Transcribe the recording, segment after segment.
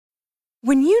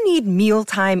When you need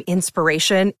mealtime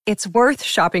inspiration, it's worth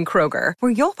shopping Kroger,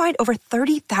 where you'll find over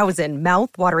 30,000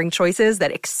 mouth-watering choices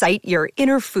that excite your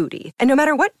inner foodie. And no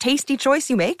matter what tasty choice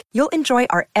you make, you'll enjoy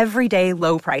our everyday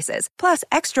low prices, plus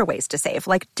extra ways to save,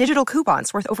 like digital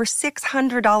coupons worth over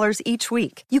 $600 each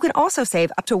week. You can also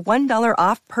save up to $1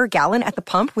 off per gallon at the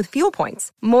pump with fuel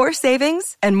points. More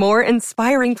savings and more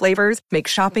inspiring flavors make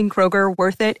shopping Kroger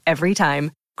worth it every time.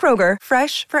 Kroger,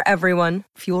 fresh for everyone.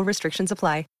 Fuel restrictions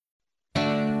apply.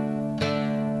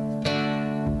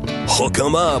 Hook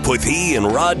 'em up with E and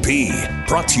Rod P.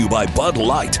 Brought to you by Bud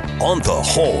Light on the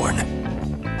Horn.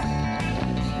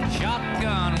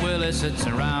 Shotgun Willie sits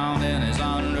around in his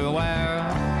underwear.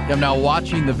 I'm now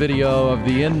watching the video of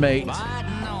the inmate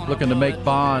looking to make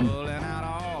bond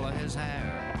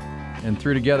and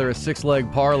threw together a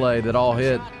 6-leg parlay that all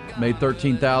hit. Made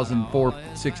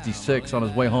 $13,466 on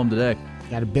his way home today.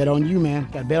 Got to bet on you, man.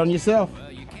 Got to bet on yourself.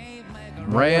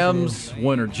 Rams,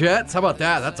 winner. Jets, how about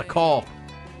that? That's a call.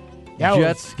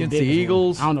 Jets against the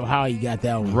Eagles. I don't know how he got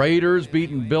that one. Raiders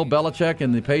beating Bill Belichick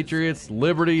and the Patriots.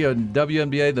 Liberty and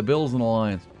WNBA, the Bills and the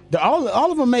Lions.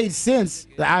 All of them made sense.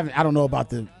 I don't know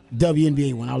about the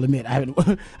WNBA one. I'll admit I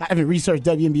haven't researched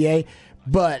WNBA,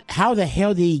 but how the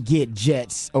hell did he get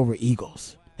Jets over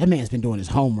Eagles? That man's been doing his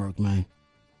homework, man.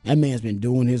 That man's been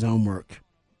doing his homework.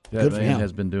 That man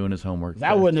has been doing his homework.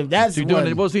 That wouldn't have. That's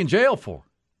what was he in jail for?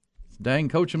 Dang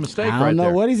coaching mistake. I don't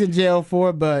know what he's in jail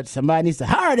for, but somebody needs to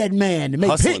hire that man to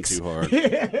make picks. Too hard.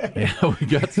 Yeah, we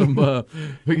got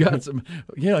some.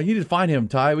 You need to find him,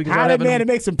 Ty. We can hire that man to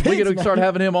make some picks. We can start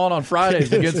having him on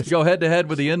Fridays against go head to head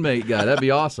with the inmate guy. That'd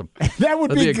be awesome.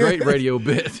 That'd be a great radio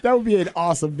bit. That would be an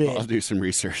awesome bit. I'll do some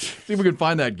research. See if we can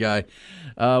find that guy.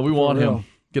 We want him.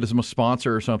 Get us a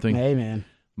sponsor or something. Hey, man.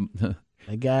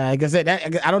 That guy, like I said,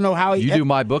 I don't know how he. You do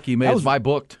my bookie, man. It's my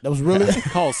booked. That was really.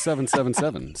 Call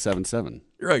 777-77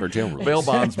 right. for jail release. Bail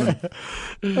bondsman.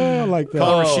 I like that.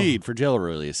 Call Rashid for jail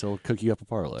release. He'll cook you up a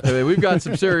parlay. Hey, we've got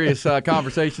some serious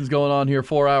conversations going on here.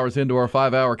 4 hours into our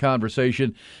 5-hour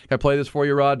conversation. Can I play this for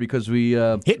you, Rod? Because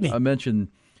hit me. I mentioned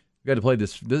we got to play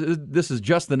this. This is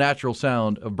just the natural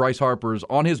sound of Bryce Harper's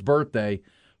on his birthday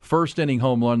first inning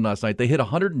home run last night. They hit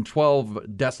 112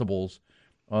 decibels.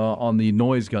 On the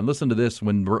noise gun. Listen to this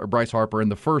when Bryce Harper in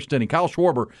the first inning. Kyle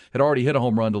Schwarber had already hit a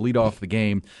home run to lead off the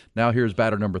game. Now here's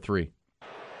batter number 3.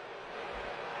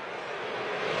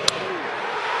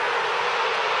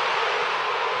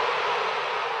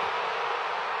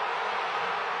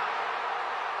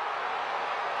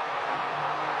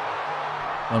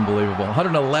 Unbelievable.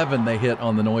 111 they hit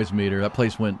on the noise meter. That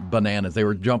place went bananas. They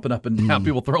were jumping up and down,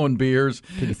 people throwing beers.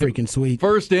 Pretty freaking sweet.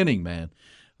 First inning, man.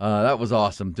 That was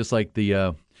awesome. Just like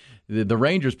the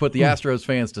Rangers put the Astros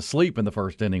fans to sleep in the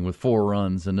first inning with 4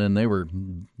 runs, and then they were,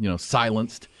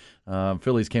 silenced.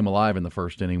 Phillies came alive in the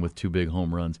first inning with 2 big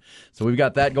home runs. So we've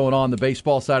got that going on. The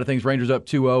baseball side of things, Rangers up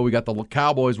 2-0. We got the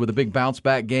Cowboys with a big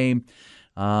bounce-back game.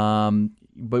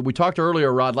 But we talked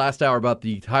earlier, Rod, last hour about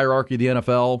the hierarchy of the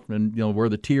NFL and where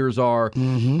the tiers are.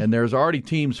 Mm-hmm. And there's already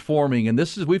teams forming. And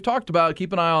we've talked about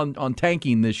keep an eye on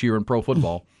tanking this year in pro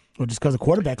football. Well, just because the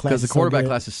quarterback class Because the quarterback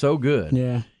class is so good.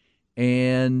 Yeah.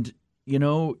 And,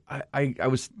 I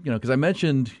was, because I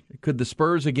mentioned, could the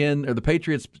Spurs again, or the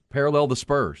Patriots parallel the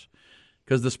Spurs?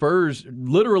 Because the Spurs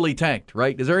literally tanked,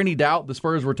 right? Is there any doubt the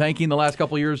Spurs were tanking the last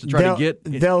couple of years to try to get?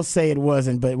 They'll say it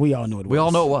wasn't, but we all know it was. We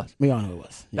all know it was. We all know it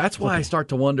was. Yeah, that's why I start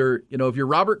to wonder, if you're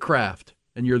Robert Kraft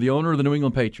and you're the owner of the New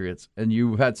England Patriots and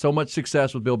you've had so much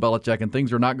success with Bill Belichick and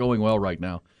things are not going well right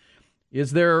now, what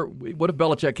if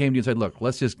Belichick came to you and said, look,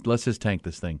 let's just tank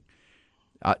this thing.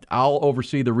 I'll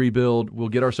oversee the rebuild. We'll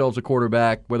get ourselves a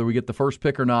quarterback. Whether we get the first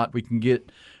pick or not, we can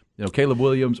get Caleb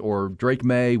Williams or Drake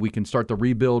May. We can start the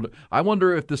rebuild. I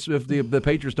wonder if the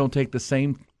Patriots don't take the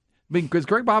same. Because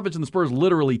Greg Popovich and the Spurs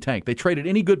literally tanked. They traded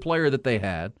any good player that they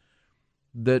had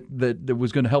that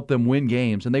was going to help them win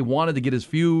games, and they wanted to get as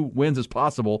few wins as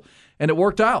possible, and it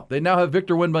worked out. They now have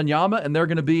Victor Wembanyama, and they're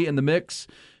going to be in the mix.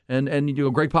 And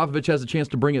Greg Popovich has a chance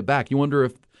to bring it back. You wonder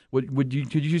if could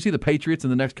you see the Patriots in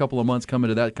the next couple of months coming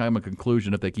to that kind of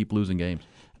conclusion if they keep losing games?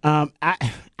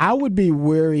 I would be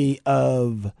wary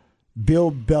of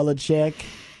Bill Belichick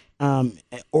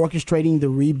orchestrating the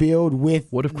rebuild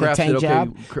with the tank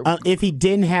job. If he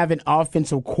didn't have an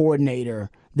offensive coordinator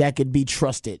that could be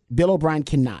trusted, Bill O'Brien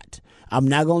cannot. I'm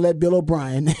not going to let Bill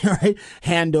O'Brien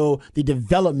handle the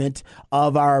development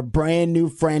of our brand new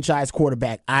franchise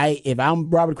quarterback. If I'm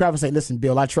Robert Kraft, I say, listen,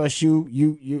 Bill, I trust you.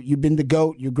 You've been the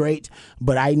GOAT. You're great.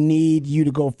 But I need you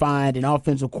to go find an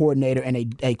offensive coordinator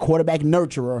and a quarterback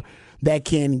nurturer that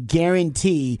can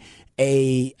guarantee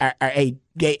a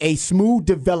a smooth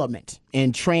development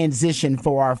and transition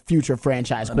for our future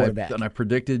franchise quarterback. And I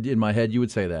predicted in my head you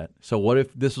would say that. So what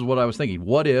if, this is what I was thinking,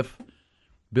 what if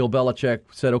Bill Belichick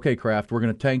said, okay, Kraft, we're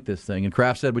going to tank this thing, and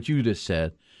Kraft said what you just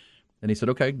said, and he said,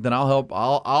 okay, then I'll help.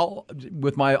 I'll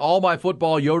with all my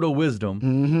football Yoda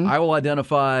wisdom, I will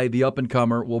identify the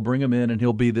up-and-comer, we'll bring him in, and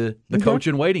he'll be the coach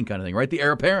in waiting kind of thing, right? The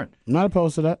heir apparent. I'm not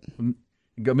opposed to that.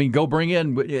 I mean, go bring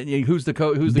in who's the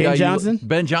Ben guy? Johnson?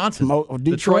 Ben Johnson,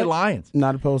 Detroit Lions.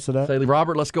 Not opposed to that. Say,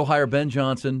 Robert, let's go hire Ben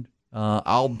Johnson.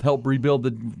 I'll help rebuild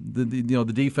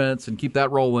the defense and keep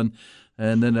that rolling,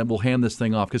 and then we'll hand this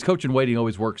thing off because coach in waiting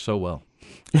always works so well.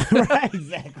 Right,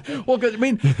 exactly. Well, because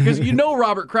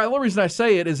Robert Kraft. The only reason I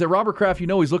say it is that Robert Kraft,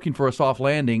 he's looking for a soft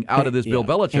landing out of this Bill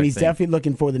Belichick and he's thing. definitely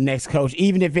looking for the next coach,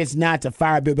 even if it's not to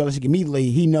fire Bill Belichick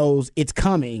immediately. He knows it's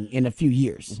coming in a few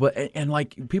years. But and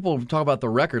like people talk about the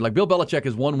record, like Bill Belichick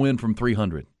is 1 win from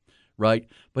 300, right?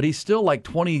 But he's still like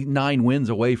 29 wins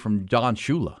away from Don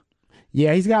Shula.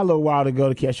 Yeah, he's got a little while to go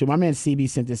to catch up. My man CB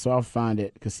sent this, so I'll find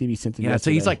it because CB sent it. Yeah,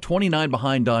 yesterday. so he's like 29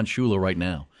 behind Don Shula right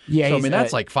now. Yeah, so,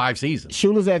 that's like 5 seasons.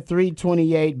 Shula's at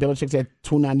 328. Belichick's at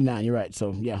 299. You're right.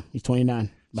 So yeah, he's 29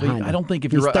 behind him. I don't think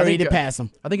if he's you're 30 to pass him.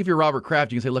 I think if you're Robert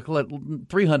Kraft, you can say, look,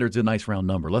 300 is a nice round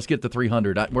number. Let's get to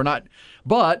 300. We're not,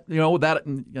 but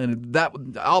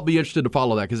that I'll be interested to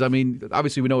follow that because I mean,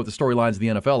 obviously we know what the storylines of the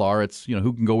NFL are. It's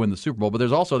who can go win the Super Bowl, but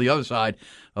there's also the other side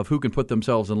of who can put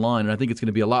themselves in line, and I think it's going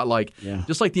to be a lot like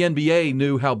just like the NBA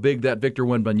knew how big that Victor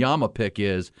Wembanyama pick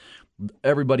is.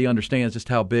 Everybody understands just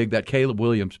how big that Caleb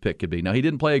Williams pick could be. Now, he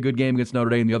didn't play a good game against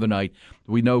Notre Dame the other night.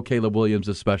 We know Caleb Williams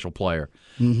is a special player.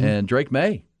 And Drake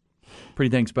May, pretty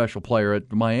dang special player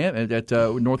at Miami, at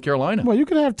North Carolina. Well, you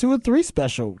could have 2 or 3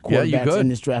 special quarterbacks in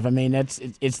this draft. I mean,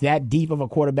 it's that deep of a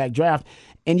quarterback draft.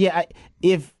 And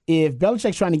if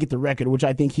Belichick's trying to get the record, which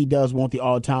I think he does want the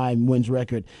all-time wins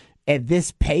record, at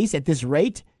this pace, at this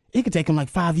rate, it could take him like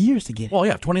 5 years to get it. Well,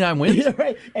 yeah, 29 wins. Yeah,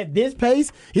 right. At this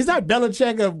pace, he's not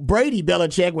Belichick of Brady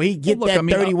Belichick where he get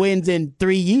 30 wins in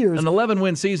 3 years. An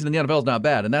 11-win season in the NFL is not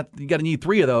bad, and that you got to need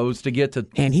 3 of those to get to.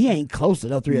 And he ain't close to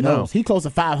those 3 of those. He's close to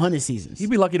 500 seasons. He'd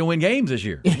be lucky to win games this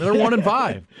year. They're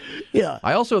 1-5. Yeah.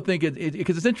 I also think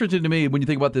because it's interesting to me when you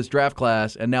think about this draft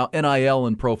class and now NIL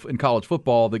in college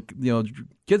football.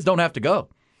 Kids don't have to go.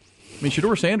 I mean,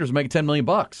 Shedeur Sanders is making $10 million.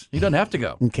 He doesn't have to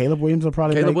go. And Caleb Williams will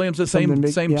probably. Caleb Williams is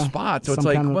the same spot. So it's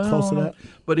like, close to that.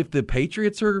 But if the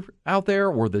Patriots are out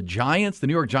there, or the Giants, the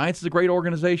New York Giants is a great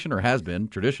organization, or has been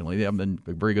traditionally. They haven't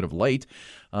been very good of late.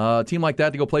 A team like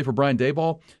that to go play for Brian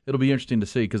Daboll, it'll be interesting to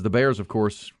see because the Bears, of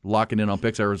course, locking in on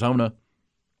picks. Arizona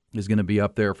is going to be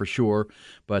up there for sure.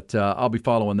 But I'll be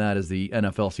following that as the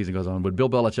NFL season goes on. Would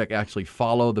Bill Belichick actually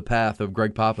follow the path of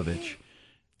Greg Popovich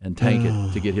and tank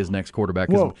it to get his next quarterback?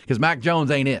 Because Mac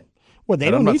Jones ain't it. Well, they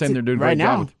don't need to. They're doing right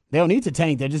now, they don't need to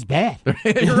tank. They're just bad.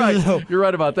 You're right. You're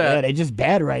right about that. Yeah, they're just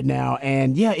bad right now.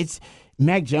 And, it's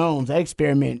Mac Jones, that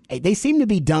experiment. They seem to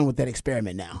be done with that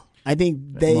experiment now. I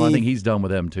think he's done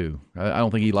with them, too. I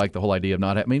don't think he liked the whole idea of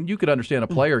not having. I mean, you could understand a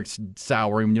player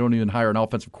souring when you don't even hire an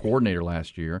offensive coordinator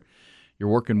last year. You're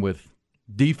working with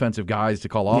defensive guys to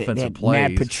call offensive plays.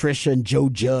 Matt Patricia and Joe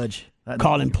Judge.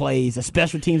 Calling plays, a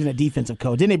special teams and a defensive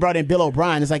coach. Then they brought in Bill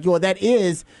O'Brien. It's like, that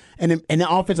is an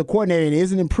offensive coordinator. It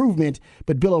is an improvement,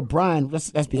 but Bill O'Brien,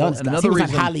 let's be honest, guys, he was not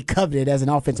highly coveted as an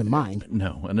offensive mind.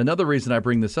 No, and another reason I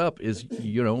bring this up is,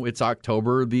 it's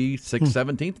October the 6th,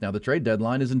 17th. Now the trade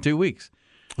deadline is in 2 weeks.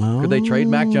 Could they trade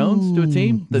Mac Jones to a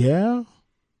team?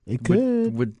 It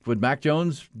could. Would Mac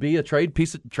Jones be a trade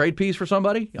piece for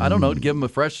somebody? I don't know, to give him a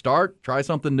fresh start, try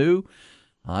something new.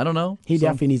 I don't know. He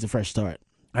definitely needs a fresh start.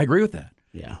 I agree with that.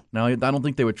 Yeah. Now, I don't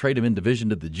think they would trade him in division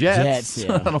to the Jets.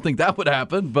 I don't think that would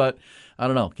happen, but I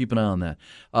don't know. Keep an eye on that.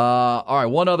 All right,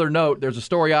 one other note. There's a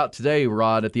story out today,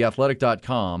 Rod, at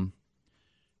theathletic.com.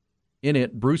 In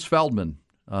it, Bruce Feldman,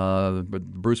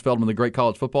 the great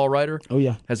college football writer,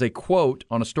 has a quote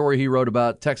on a story he wrote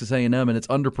about Texas A&M and its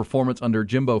underperformance under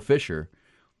Jimbo Fisher.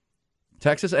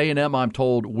 Texas A&M, I'm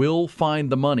told, will find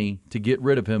the money to get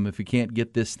rid of him if he can't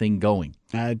get this thing going.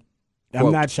 I'm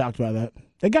not shocked by that.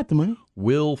 They got the money.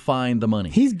 Will find the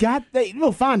money.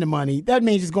 They'll find the money. That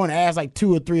means he's going to ask like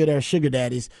 2 or 3 of their sugar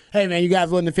daddies, hey, man, you guys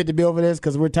willing to fit the bill for this?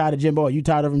 Because we're tired of Jimbo. Are you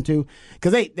tired of him too?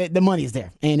 Because the money is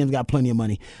there. A&M's got plenty of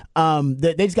money.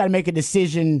 They just got to make a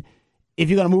decision. If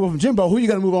you're going to move on from Jimbo, who are you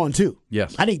going to move on to?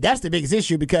 Yes. I think that's the biggest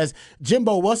issue because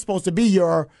Jimbo was supposed to be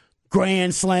your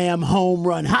grand slam home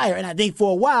run hire, and I think for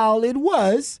a while it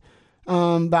was.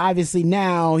 But obviously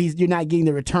now you're not getting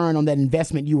the return on that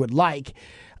investment you would like.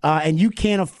 And you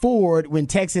can't afford, when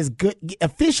Texas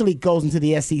officially goes into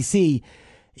the SEC,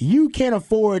 you can't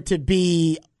afford to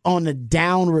be on a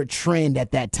downward trend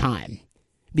at that time.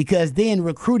 because then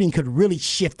recruiting could really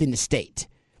shift in the state,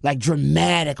 like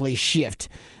dramatically shift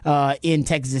in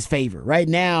Texas's favor. Right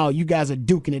now, you guys are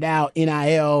duking it out.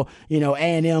 NIL,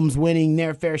 A&M's winning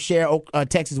their fair share,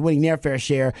 Texas winning their fair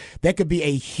share. That could be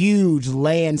a huge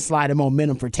landslide of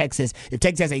momentum for Texas. If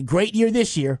Texas has a great year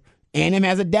this year, A&M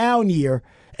has a down year,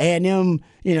 A&M,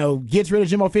 gets rid of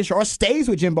Jimbo Fisher or stays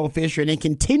with Jimbo Fisher and then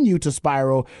continue to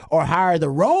spiral or hire the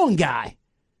wrong guy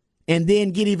and then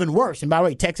get even worse. And by the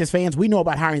way, Texas fans, we know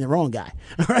about hiring the wrong guy,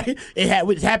 right?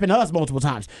 It's happened to us multiple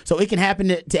times. So it can happen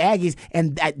to Aggies,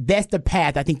 and that's the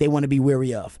path I think they want to be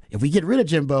wary of. If we get rid of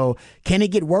Jimbo, can it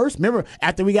get worse? Remember,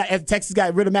 after Texas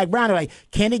got rid of Mack Brown, they're like,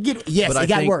 can it get – yes, it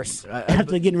got worse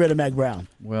after getting rid of Mack Brown.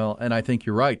 Well, and I think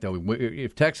you're right, though.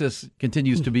 If Texas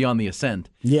continues to be on the ascent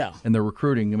and they're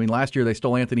recruiting, last year they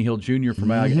stole Anthony Hill Jr. from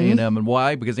A&M. And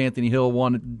why? Because Anthony Hill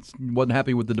wasn't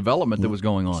happy with the development that was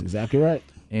going on. That's exactly right.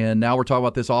 And now we're talking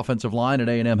about this offensive line at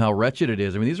A&M, how wretched it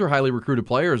is. These are highly recruited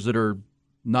players that are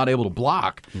not able to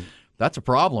block. That's a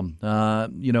problem.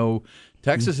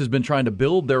 Texas has been trying to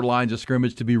build their lines of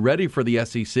scrimmage to be ready for the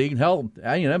SEC. Hell,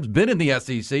 A&M's been in the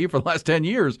SEC for the last 10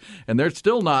 years, and they're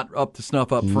still not up to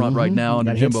snuff up front right now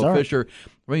under Jimbo Fisher.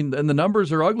 And the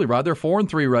numbers are ugly, Rod. They're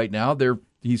 4-3 right now.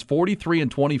 He's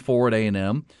 43-24 at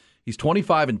A&M. He's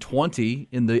 25-20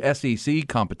 in the SEC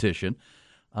competition.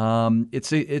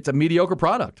 It's a mediocre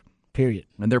product. Period.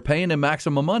 And they're paying him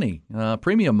maximum money,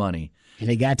 premium money. And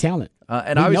they got talent.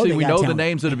 And obviously we know the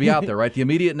names that would be out there, right? The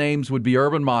immediate names would be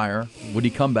Urban Meyer. Would he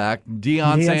come back?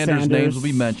 Deion Sanders' names will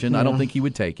be mentioned. Yeah. I don't think he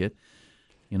would take it,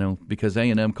 because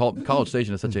A&M, College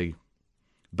Station is such a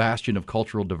bastion of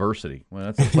cultural diversity. Well,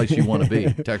 that's the place you want to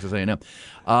be, Texas A&M.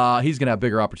 He's going to have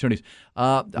bigger opportunities.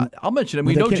 I'll mention him.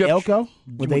 We know Jeff Elko.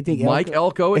 Would they think Mike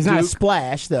Elko? It's not a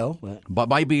splash though, but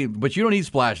might be. But you don't need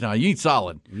splash now. You need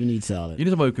solid. You need solid. You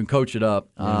need somebody who can coach it up.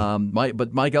 Yeah.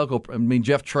 But Mike Elko.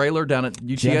 Jeff Traylor down at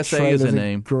UTSA is a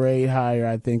name. Great hire.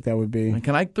 I think that would be.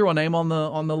 Can I throw a name on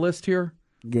the list here?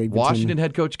 Washington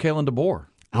head coach Kalen DeBoer.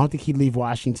 I don't think he'd leave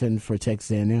Washington for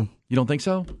Texas A&M. You don't think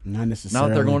so? Not necessarily. Now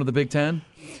that they're going to the Big Ten?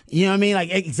 You know what I mean?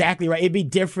 Exactly right. It'd be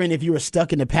different if you were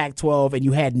stuck in the Pac-12 and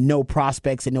you had no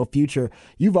prospects and no future.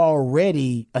 You've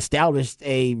already established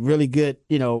a really good,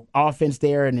 offense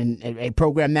there and a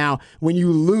program. Now, when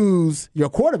you lose your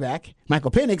quarterback,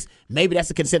 Michael Penix, maybe that's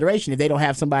a consideration if they don't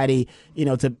have somebody,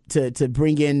 to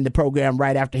bring in the program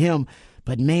right after him.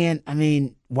 But man,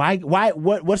 why?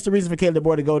 What's the reason for Caleb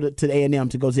DeBoer to go to the A&M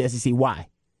to go to the SEC? Why?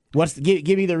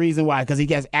 Give me the reason why? Because he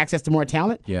has access to more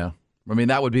talent? Yeah.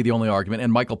 That would be the only argument.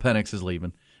 And Michael Penix is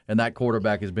leaving. And that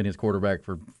quarterback has been his quarterback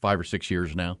for 5 or 6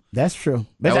 years now. That's true.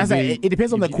 It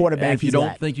depends on the quarterback. If you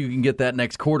don't think you can get that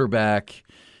next quarterback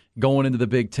going into the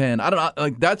Big Ten, I don't know.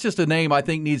 That's just a name I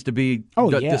think needs to be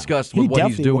discussed with what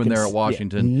he's doing there at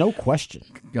Washington. Yeah, no question.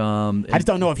 I just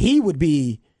don't know if he would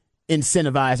be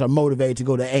incentivized or motivated to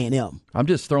go to A&M. I'm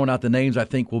just throwing out the names I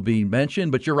think will be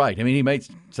mentioned, but you're right. He may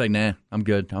say, nah, I'm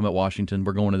good. I'm at Washington.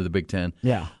 We're going into the Big Ten.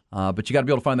 Yeah. But you got to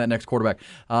be able to find that next quarterback.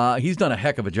 He's done a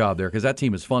heck of a job there because that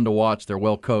team is fun to watch. They're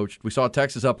well coached. We saw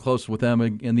Texas up close with them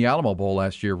in the Alamo Bowl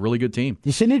last year. Really good team.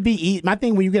 Shouldn't it be my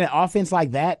thing when you get an offense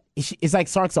like that? It's like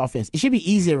Sark's offense. It should be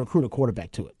easy to recruit a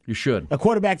quarterback to it. You should. A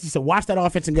quarterback just to watch that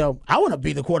offense and go, I want to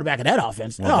be the quarterback of that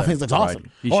offense. That offense looks awesome.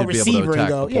 Right. Or a receiver and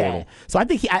go, yeah. So I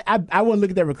think I wouldn't look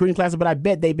at their recruiting classes, but I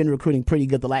bet they've been recruiting pretty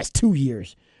good the last 2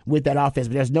 years with that offense.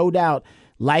 But there's no doubt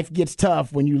life gets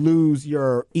tough when you lose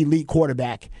your elite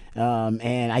quarterback.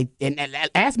 And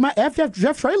ask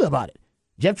Jeff Traylor about it.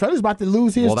 Jeff Traylor's about to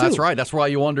lose his, Well, that's right. That's why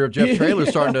you wonder if Jeff Traylor's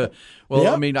starting to –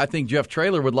 I think Jeff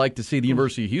Traylor would like to see the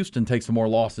University of Houston take some more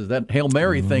losses. That Hail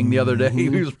Mary thing the other day, he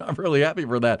was really happy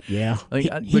for that. Yeah.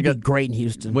 He'd be great in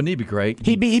Houston. Wouldn't he be great?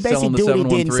 He basically do what he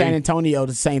did in San Antonio,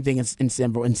 the same thing in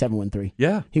 7-1-3.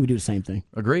 Yeah. He would do the same thing.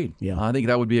 Agreed. Yeah. I think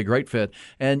that would be a great fit.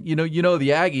 And, the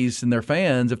Aggies and their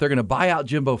fans, if they're going to buy out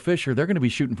Jimbo Fisher, they're going to be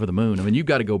shooting for the moon. You've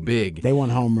got to go big. They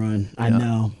want a home run. I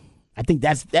know. I think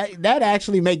that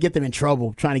actually may get them in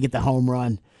trouble trying to get the home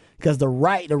run because the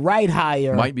right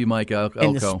hire might be Mike Elko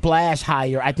and the splash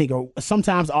hire I think are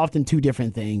sometimes often two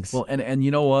different things. Well, and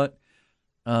you know what?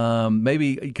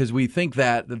 Maybe because we think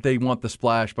that they want the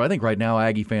splash, but I think right now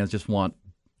Aggie fans just want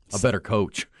a better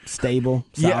coach, stable,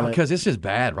 solid. Yeah, because it's just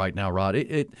bad right now, Rod.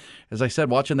 It as I said,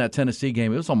 watching that Tennessee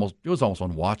game, it was almost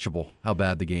unwatchable how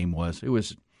bad the game was. It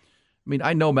was.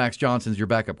 I know Max Johnson's your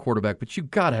backup quarterback, but you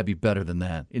got to be better than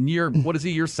that. In year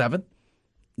 7?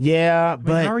 Yeah,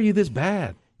 but how are you this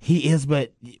bad? He is,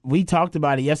 but we talked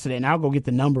about it yesterday, and I'll go get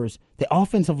the numbers. The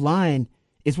offensive line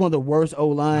is one of the worst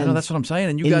O-lines. I know, that's what I'm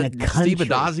saying. And you got Steve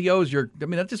Addazio's.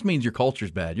 That just means your culture's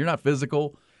bad. You're not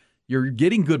physical. You're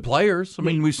getting good players. I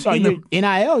mean, we've seen them.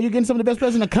 NIL, you're getting some of the best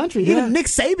players in the country. Yeah. Even Nick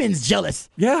Saban's jealous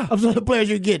of some of the players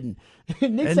you're getting.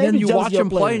 Then you watch them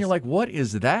play, and you're like, what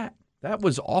is that? That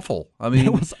was awful. I mean,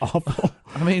 it was awful.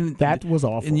 I mean, that was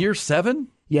awful. In year 7?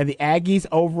 Yeah, the Aggies'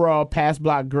 overall pass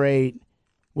block grade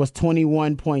was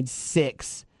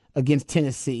 21.6 against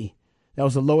Tennessee. That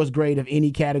was the lowest grade of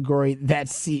any category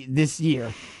this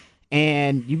year.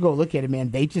 And you go look at it,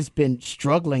 man, they've just been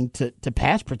struggling to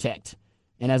pass protect.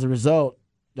 And as a result,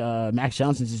 Max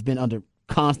Johnson's just been under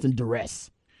constant duress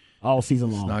all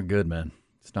season long. It's not good, man.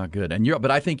 It's not good.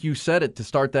 But I think you said it to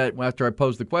start that after I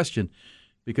posed the question.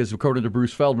 Because according to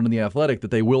Bruce Feldman in The Athletic,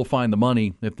 that they will find the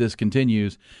money if this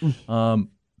continues.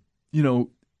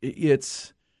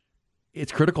 It's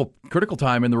critical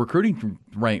time in the recruiting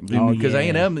rank because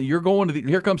A&M, you're going to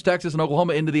here comes Texas and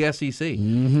Oklahoma into the SEC,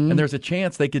 and there's a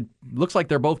chance they could. Looks like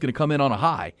they're both going to come in on a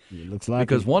high. It looks like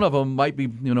because one of them might be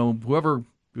whoever.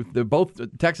 They're both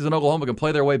Texas and Oklahoma can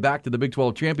play their way back to the Big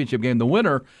 12 championship game. The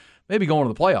winner maybe going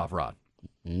to the playoff, Rod.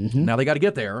 Now they got to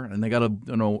get there and they got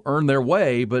to earn their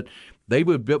way, but they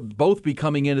would both be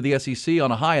coming into the SEC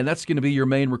on a high, and that's going to be your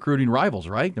main recruiting rivals,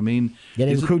 right? I mean,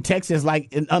 they recruit Texas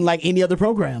unlike any other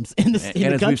programs in the country.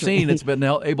 And as we've seen, it's been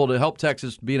able to help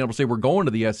Texas being able to say we're going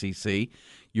to the SEC.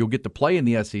 You'll get to play in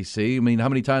the SEC. I mean, how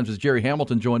many times has Jerry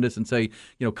Hamilton joined us and say,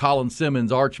 Colin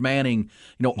Simmons, Arch Manning,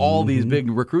 all these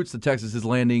big recruits that Texas is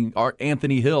landing.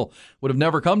 Anthony Hill would have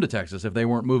never come to Texas if they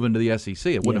weren't moving to the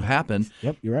SEC. It wouldn't have happened.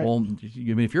 Yep, you're right. Well,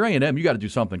 if you're A&M, you got to do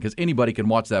something because anybody can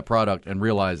watch that product and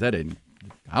realize that I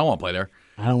don't want to play there.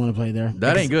 I don't want to play there.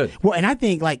 That ain't good. Well, and I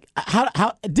think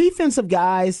how defensive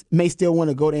guys may still want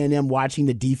to go to A&M watching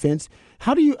the defense.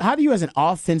 How do you as an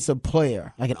offensive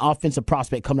player, like an offensive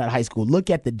prospect coming out of high school, look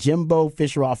at the Jimbo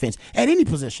Fisher offense at any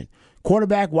position,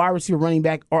 quarterback, wide receiver, running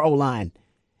back, or O-line,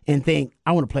 and think,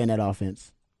 I want to play in that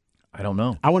offense? I don't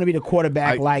know. I want to be the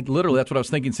quarterback. Literally, that's what I was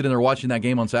thinking sitting there watching that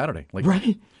game on Saturday.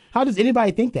 Right? How does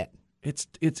anybody think that?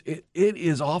 It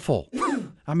is awful.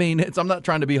 I mean, I'm not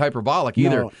trying to be hyperbolic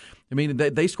either. No. I mean,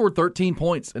 they scored 13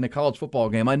 points in a college football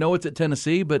game. I know it's at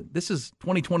Tennessee, but this is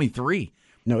 2023.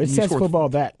 No, it sets football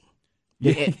back.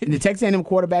 The Texas A&M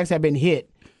quarterbacks have been hit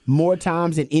more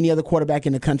times than any other quarterback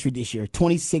in the country this year,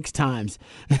 26 times.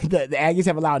 The Aggies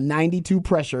have allowed 92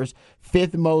 pressures,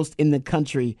 fifth most in the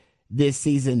country this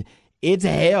season. It's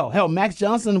hell. Hell, Max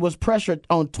Johnson was pressured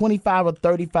on 25 or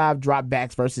 35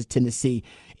 dropbacks versus Tennessee.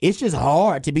 It's just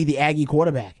hard to be the Aggie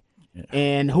quarterback. Yeah.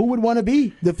 And who would want to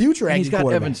be the future Aggie quarterback? He's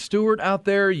got Evan Stewart out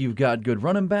there. You've got good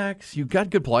running backs. You've got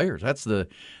good players. That's I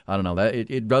don't know.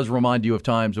 It does remind you of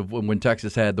times of when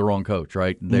Texas had the wrong coach,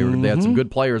 right? They had some good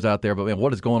players out there, but man,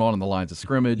 what is going on in the lines of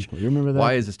scrimmage? You remember that?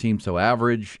 Why is this team so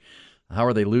average? How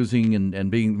are they losing and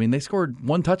being? I mean, they scored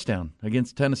one touchdown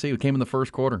against Tennessee. It came in the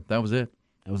first quarter. That was it.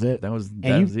 That was it. That was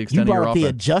the extent of your offense. You brought the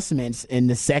adjustments in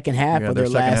the second half of their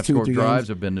last 2-3 drives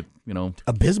have been,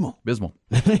 abysmal.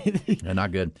 Yeah,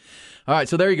 not good. All right,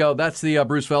 so there you go. That's the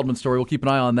Bruce Feldman story. We'll keep an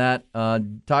eye on that.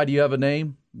 Ty, do you have a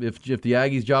name? If the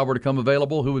Aggies' job were to come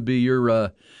available, who would be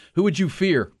your? Who would you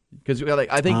fear? Because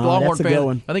I think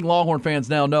Longhorn fans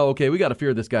now know. Okay, we got to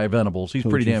fear this guy Venables. He's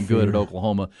pretty damn good at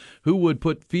Oklahoma. Who would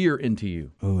put fear into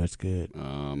you? Oh, that's good.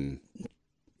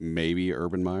 Maybe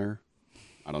Urban Meyer.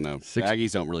 I don't know. The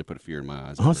Aggies don't really put fear in my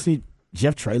eyes. Honestly,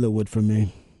 Jeff Traylor would for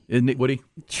me. Isn't it, Woody?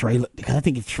 Traylor, because I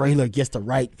think if Traylor gets the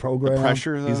right program, the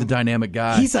pressure, though. He's a dynamic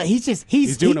guy.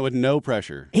 He's doing it with no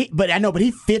pressure. But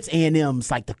he fits A&M's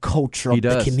like the culture of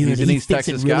the community. He's an East fits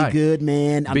Texas it really guy. Good,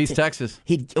 man. Beats Texas.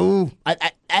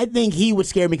 I think he would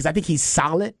scare me because I think he's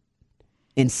solid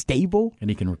and stable,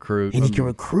 and he can recruit. And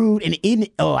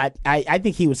I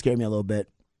think he would scare me a little bit.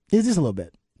 Just a little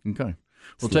bit. Okay.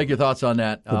 We'll take your thoughts on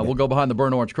that. We'll go behind the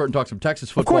burnt orange curtain, talk some Texas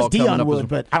football. Of course, Deion would,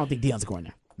 but I don't think Deion's going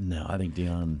there. No, I think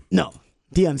Deion. No,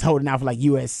 Deion's holding out for like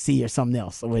USC or something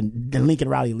else when the Lincoln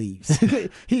Riley leaves.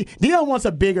 Deion wants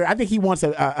a bigger. I think he wants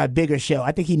a bigger show.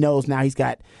 I think he knows now he's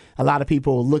got a lot of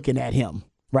people looking at him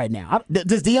right now.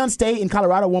 Does Deion stay in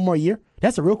Colorado one more year?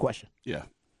 That's a real question. Yeah,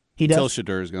 he does. Until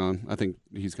Shedur's gone, I think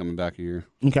he's coming back a year.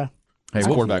 Okay, his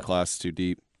quarterback class is too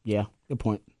deep. Yeah, good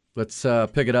point. Let's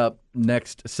pick it up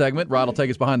next segment. Rod will take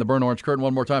us behind the burnt orange curtain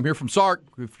one more time. Here from Sark.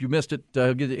 If you missed it,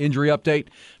 get the injury update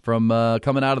from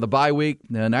coming out of the bye week.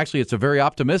 And actually, it's a very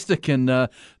optimistic and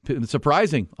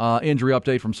surprising injury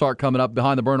update from Sark coming up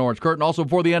behind the burnt orange curtain. Also,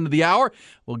 before the end of the hour,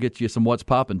 we'll get you some What's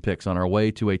Poppin' picks on our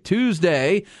way to a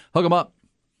Tuesday. Hook 'em up.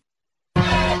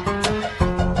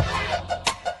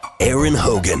 Aaron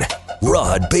Hogan,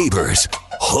 Rod Babers,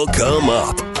 Hook 'em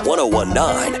Up.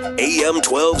 1019 AM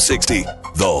 1260,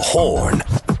 The Horn.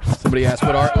 Somebody asked,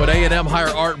 would A&M hire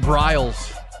Art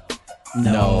Briles?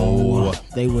 No,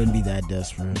 they wouldn't be that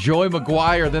desperate. Joey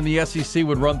McGuire, then the SEC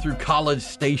would run through College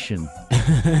Station.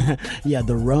 Yeah,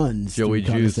 the runs. Joey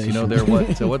Juice, you know they're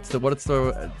what? So what's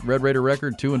the Red Raider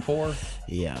record? 2-4.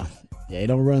 Yeah, they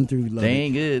don't run through Lubbock.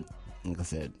 Dang it! Like I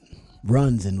said,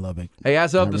 runs in Lubbock. Hey,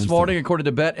 as of this morning, according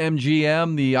to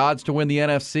BetMGM, the odds to win the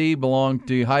NFC belong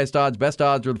to highest odds. Best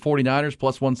odds are the 49ers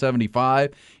plus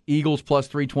 175, Eagles plus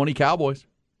 320, Cowboys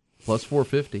plus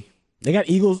 450. They got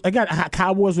Eagles. They got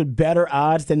Cowboys with better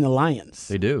odds than the Lions.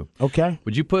 They do. Okay.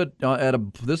 Would you put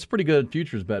this is a pretty good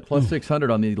futures bet, plus 600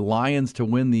 on the Lions to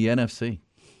win the NFC?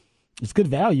 It's good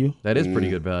value. That is pretty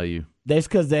good value. That's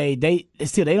because they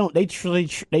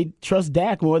trust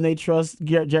Dak more than they trust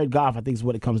Jared Goff. I think is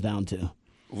what it comes down to.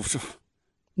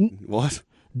 What?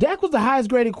 Dak was the highest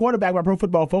graded quarterback by Pro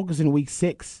Football Focus in Week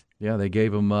 6. Yeah, they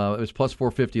gave him it was plus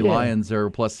 450. Yeah. Lions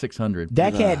are plus 600.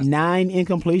 Dak had 9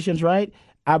 incompletions, right?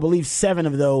 I believe 7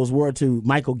 of those were to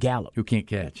Michael Gallup, who can't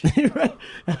catch. Right?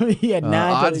 I mean, he had 9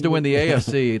 odds to win the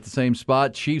AFC at the same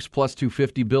spot. Chiefs plus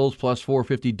 250, Bills plus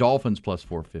 450, Dolphins plus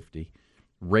 450,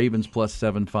 Ravens plus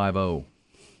 750.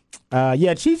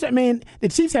 Yeah, Chiefs. I mean, the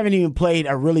Chiefs haven't even played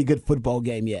a really good football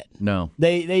game yet. No,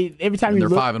 they every time and you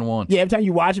they're look, 5-1. Yeah, every time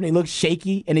you watch them, they look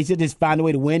shaky, and they just find a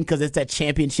way to win because it's that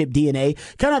championship DNA.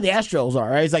 Kind of how the Astros are,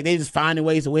 right? It's like they just finding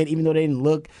ways to win, even though they didn't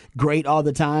look great all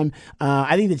the time.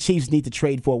 I think the Chiefs need to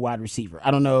trade for a wide receiver.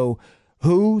 I don't know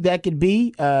who that could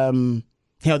be. The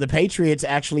Patriots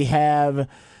actually have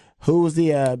who's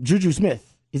the Juju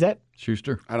Smith? Is that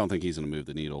Schuster? I don't think he's going to move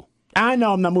the needle. I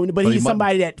know I'm not moving, but he's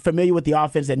somebody that's familiar with the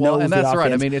offense that knows the offense. And that's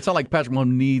right. I mean, it's not like Patrick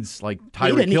Mahomes needs like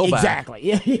Tyreek Hill back. Exactly.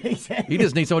 Yeah, exactly. He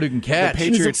just needs someone who can catch.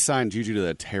 The Patriots signed Juju to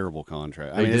a terrible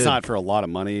contract. I mean, it's not for a lot of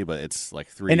money, but it's like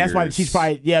 3 years. And that's why the Chiefs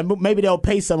probably, maybe they'll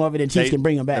pay some of it and Chiefs can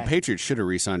bring him back. The Patriots should have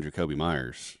re-signed Jacoby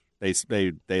Myers.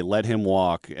 They let him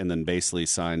walk and then basically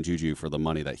signed Juju for the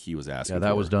money that he was asking for. Yeah,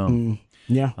 that was dumb.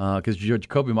 Yeah. Because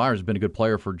Jacoby Myers has been a good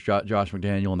player for Josh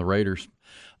McDaniel and the Raiders.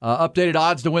 Updated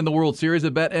odds to win the World Series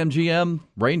at BetMGM.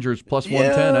 Rangers plus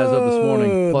 110 as of this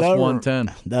morning. Plus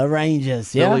 110. The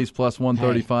Rangers, yeah. Phillies plus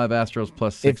 135. Astros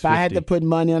plus 650. If I had to put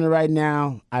money on it right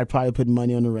now, I'd probably put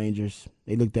money on the Rangers.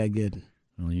 They look that good.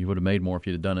 Well, you would have made more if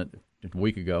you'd have done it a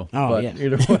week ago. Oh, but yeah.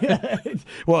 Either way.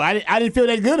 Well, I didn't feel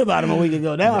that good about them a week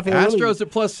ago. Now I feel Astros really... at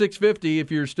plus 650.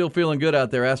 If you're still feeling good out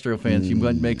there, Astro fans, you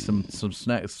might make some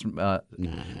snacks.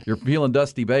 You're feeling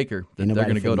Dusty Baker. They're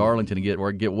going to go to Arlington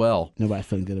and get well. Nobody's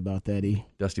feeling good about that, E.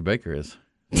 Dusty Baker is.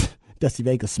 Dusty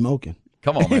Baker smoking.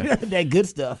 Come on, man. That good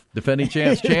stuff. Defending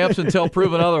champs until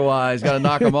proven otherwise. Got to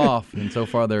knock them off. And so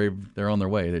far, they're on their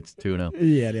way. It's 2-0.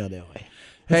 Yeah, they're on their way.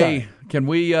 Hey, can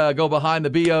we go behind the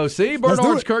BOC? Burnt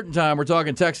Orange Curtain time. We're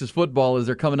talking Texas football as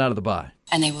they're coming out of the bye.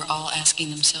 And they were all asking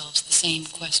themselves the same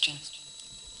question.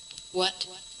 What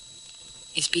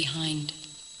is behind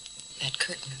that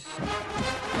curtain?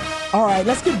 All right,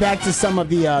 let's get back to some of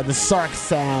the Sark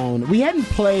sound. We hadn't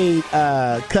played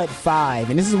Cut 5,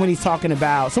 and this is when he's talking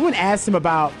about, someone asked him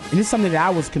about, and this is something that I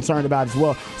was concerned about as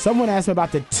well. Someone asked him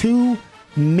about the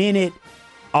 2-minute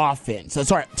offense.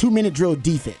 2-minute drill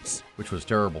defense. Which was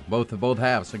terrible. Both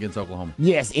halves against Oklahoma.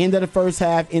 Yes, end of the first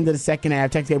half, end of the second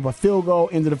half. Texas gave up a field goal,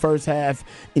 end of the first half,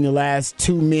 in the last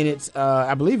 2 minutes.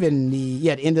 I believe in the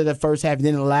end of the first half, and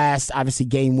then the last, obviously,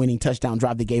 game-winning touchdown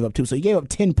drive they gave up too. So he gave up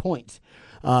 10 points.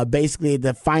 Basically,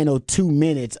 the final 2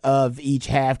 minutes of each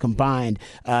half combined.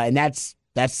 And that's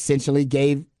essentially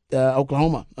gave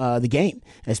Oklahoma the game,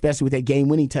 especially with that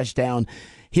game-winning touchdown.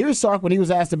 Here's Sark when he was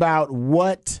asked about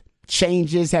what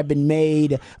changes have been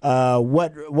made,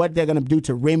 what they're going to do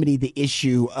to remedy the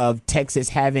issue of Texas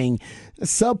having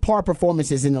subpar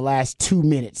performances in the last 2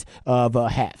 minutes of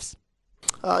halves.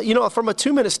 From a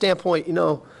 2-minute standpoint,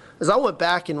 as I went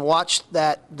back and watched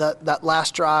that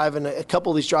last drive and a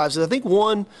couple of these drives, I think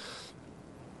one,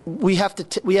 we have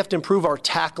to improve our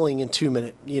tackling in 2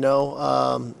 minutes.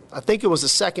 I think it was the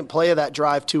second play of that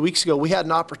drive 2 weeks ago. We had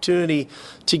an opportunity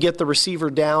to get the receiver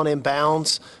down in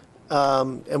bounds.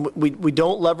 And we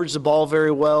don't leverage the ball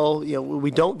very well. We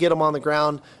don't get them on the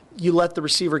ground. You let the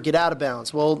receiver get out of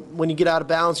bounds. Well, when you get out of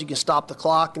bounds, you can stop the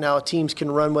clock. Now teams can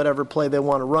run whatever play they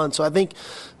want to run. So I think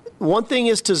one thing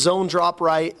is to zone drop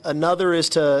right. Another is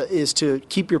to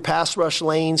keep your pass rush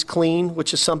lanes clean,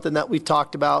 which is something that we've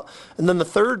talked about. And then the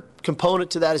third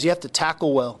component to that is you have to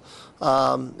tackle well.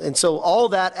 And so all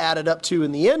that added up to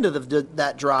in the end of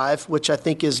that drive, which I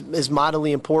think is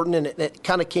mightily important, and it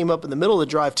kind of came up in the middle of the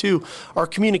drive too, our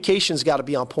communication's got to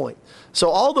be on point. So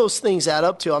all those things add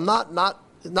up to, I'm not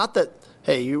that,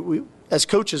 hey, as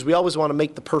coaches, we always want to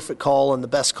make the perfect call and the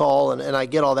best call, and I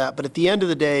get all that. But at the end of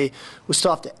the day, we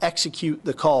still have to execute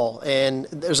the call. And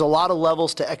there's a lot of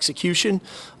levels to execution,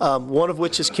 one of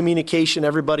which is communication,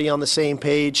 everybody on the same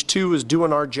page. 2 is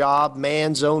doing our job,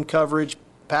 man, zone coverage,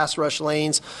 pass rush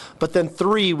lanes. But then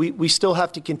 3, we still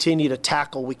have to continue to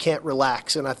tackle. We can't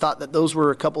relax. And I thought that those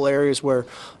were a couple areas where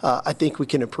I think we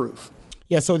can improve.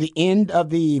 Yeah, so the end of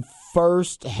the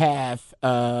first half,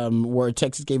 where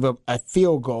Texas gave up a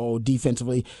field goal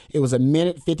defensively, it was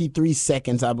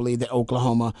 1:53, I believe, that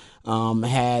Oklahoma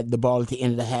had the ball at the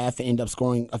end of the half and ended up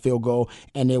scoring a field goal.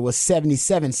 And it was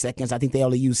 77 seconds. I think they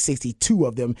only used 62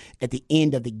 of them at the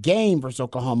end of the game versus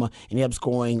Oklahoma, and ended up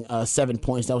scoring 7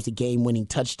 points. That was the game-winning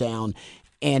touchdown.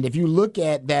 And if you look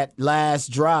at that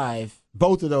last drive,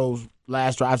 both of those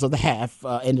last drives of the half,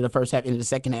 end of the first half, end of the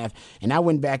second half, and I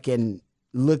went back and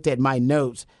looked at my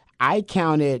notes, I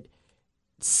counted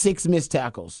 6 missed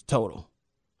tackles total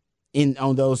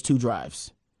on those 2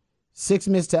 drives. 6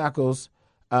 missed tackles.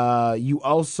 You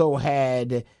also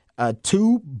had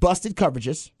 2 busted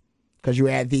coverages because you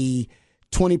had the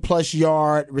 20-plus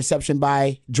yard reception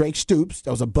by Drake Stoops.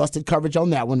 There was a busted coverage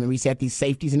on that one when we said these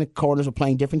safeties in the corners were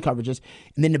playing different coverages.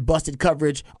 And then the busted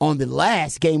coverage on the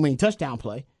last game-winning touchdown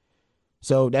play.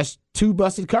 So that's 2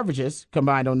 busted coverages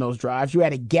combined on those drives. You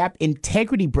had a gap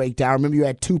integrity breakdown. Remember, you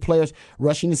had 2 players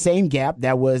rushing the same gap.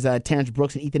 That was Terrence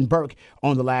Brooks and Ethan Burke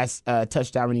on the last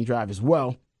touchdown winning drive as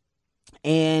well.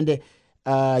 And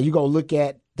you go look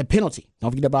at the penalty.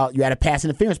 Don't forget about you had a pass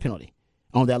interference penalty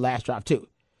on that last drive too.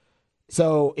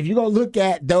 So if you go look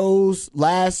at those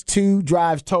last 2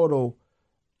 drives total,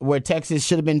 where Texas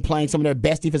should have been playing some of their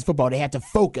best defense football, they had to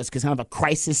focus because kind of a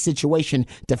crisis situation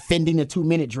defending the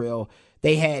 2-minute drill.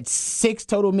 They had 6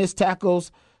 total missed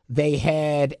tackles. They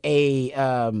had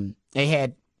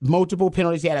multiple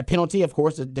penalties. They had a penalty, of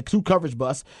course, the 2 coverage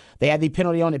busts. They had the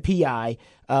penalty on the PI.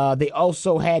 They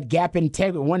also had gap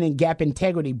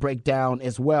integrity breakdown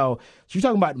as well. So you're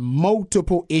talking about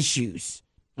multiple issues,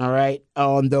 all right,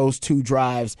 on those 2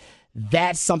 drives.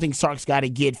 That's something Sark's got to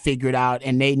get figured out,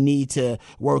 and they need to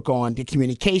work on the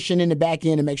communication in the back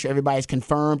end and make sure everybody's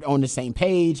confirmed on the same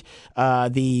page.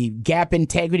 The gap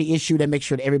integrity issue to make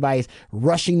sure that everybody's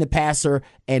rushing the passer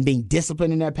and being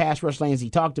disciplined in their pass rush lanes he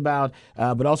talked about,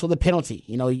 but also the penalty.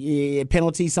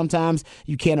 Penalties, sometimes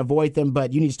you can't avoid them,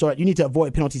 but you need to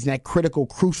avoid penalties in that critical,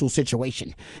 crucial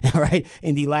situation, all right,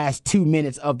 in the last 2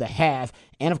 minutes of the half.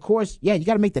 And, of course, you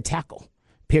got to make the tackle,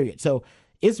 period. So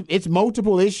it's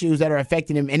multiple issues that are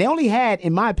affecting him. And they only had,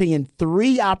 in my opinion,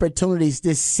 3 opportunities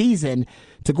this season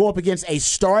to go up against a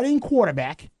starting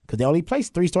quarterback, because they only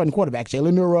placed 3 starting quarterbacks.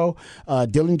 Jalen Milroe,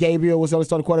 Dylan Gabriel was the only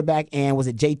starting quarterback, and was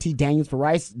it JT Daniels for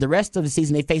Rice? The rest of the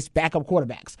season, they faced backup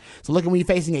quarterbacks. So look at when you're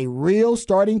facing a real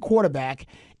starting quarterback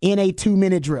in a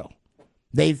 2-minute drill.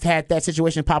 They've had that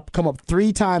situation come up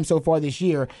 3 times so far this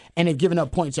year, and they've given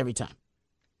up points every time.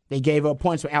 They gave up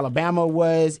points when Alabama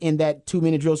was in that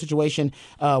 2-minute drill situation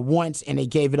once, and they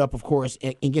gave it up, of course,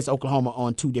 against Oklahoma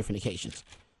on 2 different occasions.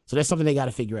 So that's something they got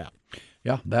to figure out.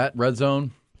 Yeah, that red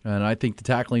zone, and I think the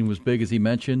tackling was big, as he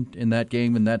mentioned, in that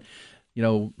game. And that,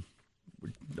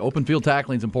 open field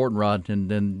tackling is important, Rod.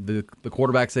 And then the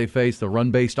quarterbacks they face, the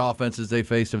run-based offenses they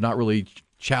faced have not really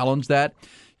challenged that.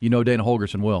 Dana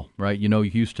Holgorsen will, right?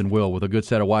 Houston will, with a good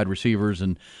set of wide receivers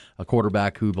and a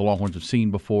quarterback who the Longhorns have seen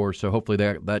before. So hopefully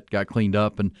that got cleaned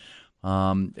up and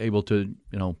able to,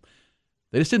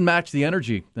 they just didn't match the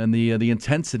energy and the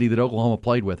intensity that Oklahoma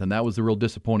played with, and that was the real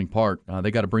disappointing part. They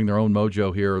got to bring their own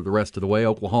mojo here the rest of the way.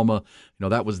 Oklahoma,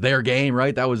 that was their game,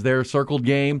 right? That was their circled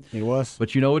game. It was.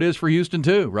 But it is for Houston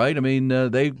too, right? I mean,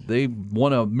 they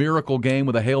won a miracle game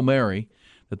with a Hail Mary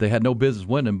that they had no business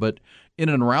winning, but in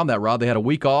and around that, Rod, they had a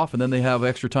week off, and then they have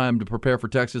extra time to prepare for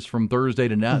Texas from Thursday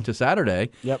to Saturday.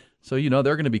 Yep. So,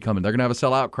 they're going to be coming. They're going to have a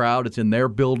sellout crowd. It's in their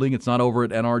building. It's not over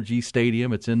at NRG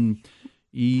Stadium. It's in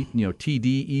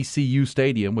TD-ECU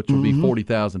Stadium, which will be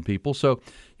 40,000 people. So,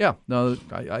 yeah, no,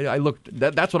 I looked.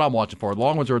 That's what I'm watching for. The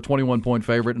Longhorns are a 21-point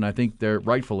favorite, and I think they're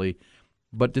rightfully.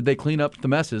 But did they clean up the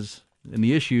messes and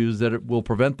the issues that will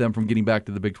prevent them from getting back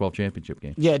to the Big 12 championship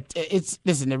game? Yeah,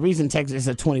 listen, the reason Texas is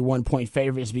a 21-point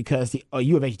favorite is because the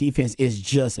U of H defense is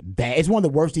just bad. It's one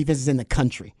of the worst defenses in the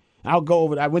country. I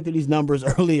went through these numbers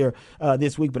earlier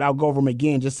this week, but I'll go over them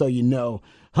again just so you know.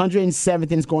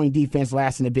 107th in scoring defense,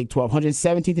 last in the Big 12.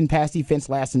 117th in pass defense,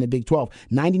 last in the Big 12.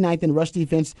 99th in rush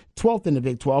defense, 12th in the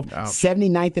Big 12. Ouch.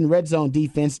 79th in red zone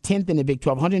defense, 10th in the Big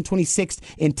 12. 126th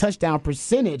in touchdown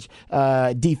percentage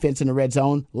defense in the red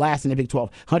zone, last in the Big 12.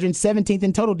 117th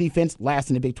in total defense, last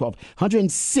in the Big 12.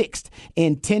 106th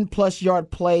in 10-plus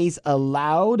yard plays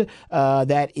allowed.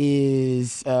 That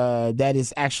is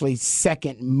actually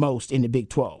second most in the Big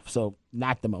 12, so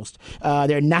not the most.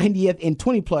 They're 90th in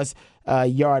 20-plus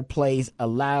yard plays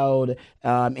allowed,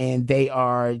 and they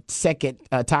are second,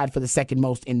 tied for the second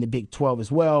most in the Big 12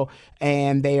 as well.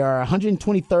 And they are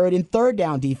 123rd in third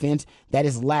down defense. That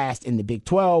is last in the Big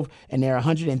 12. And they're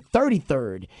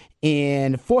 133rd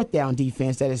in fourth down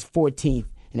defense. That is 14th,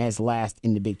 and that's last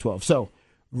in the Big 12. So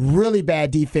really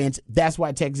bad defense. That's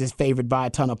why Texas is favored by a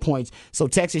ton of points. So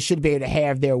Texas should be able to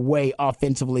have their way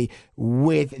offensively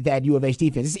with that U of H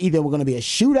defense. It's either going to be a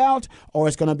shootout or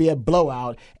it's going to be a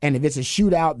blowout. And if it's a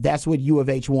shootout, that's what U of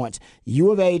H wants. U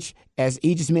of H, as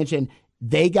E just mentioned,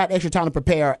 they got extra time to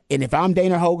prepare. And if I'm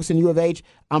Dana Holgorsen, U of H,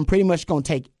 I'm pretty much going to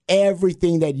take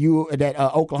everything that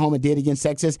Oklahoma did against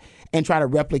Texas and try to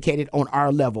replicate it on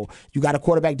our level. You got a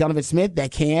quarterback, Donovan Smith,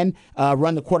 that can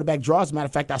run the quarterback draw. As a matter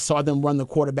of fact, I saw them run the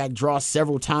quarterback draw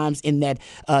several times in that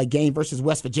game versus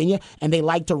West Virginia, and they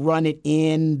like to run it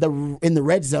in the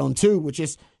red zone too, which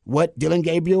is what Dillon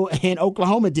Gabriel and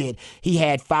Oklahoma did. He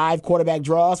had 5 quarterback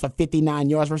draws for 59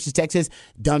 yards versus Texas.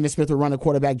 Donovan Smith will run a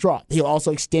quarterback draw. He'll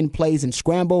also extend plays and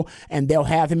scramble, and they'll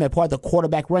have him as part of the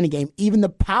quarterback running game, even the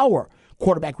power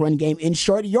quarterback run game in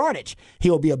short yardage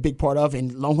he'll be a big part of,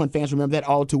 and Longhorn fans remember that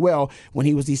all too well when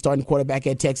he was the starting quarterback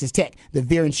at Texas Tech. The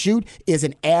veer and shoot is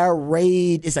an air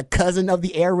raid, it's a cousin of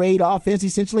the air raid offense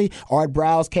essentially. Art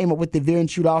Browse came up with the veer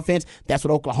and shoot offense. That's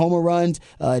what Oklahoma runs.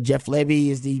 Jeff Levy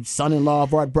is the son-in-law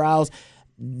of Art Browse.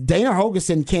 Dana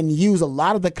Holgorsen can use a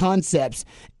lot of the concepts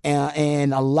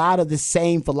and a lot of the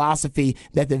same philosophy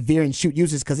that the veer and shoot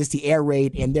uses because it's the air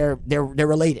raid and they're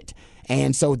related.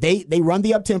 And so they run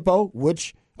the up-tempo,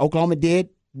 which Oklahoma did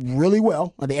really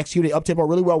well. They executed up-tempo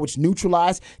really well, which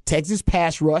neutralized Texas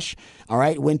pass rush. All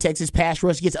right, when Texas pass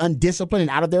rush gets undisciplined and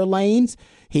out of their lanes,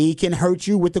 he can hurt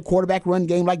you with the quarterback run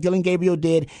game like Dillon Gabriel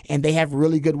did, and they have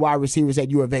really good wide receivers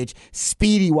at U of H,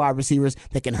 speedy wide receivers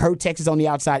that can hurt Texas on the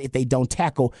outside if they don't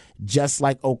tackle, just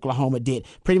like Oklahoma did.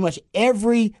 Pretty much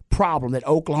every problem that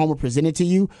Oklahoma presented to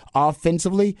you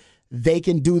offensively, they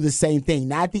can do the same thing.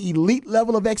 Not the elite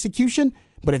level of execution,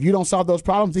 but if you don't solve those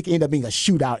problems, it can end up being a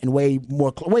shootout and way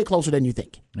closer than you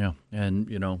think. Yeah,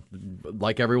 and,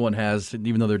 like everyone has,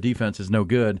 even though their defense is no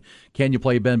good, can you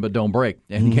play bend but don't break?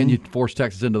 And can you force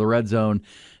Texas into the red zone?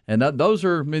 And those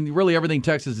are, really everything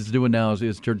Texas is doing now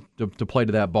is to play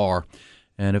to that bar.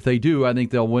 And if they do, I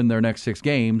think they'll win their next 6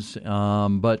 games.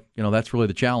 But, that's really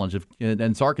the challenge.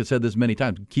 And Sark has said this many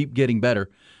times, keep getting better.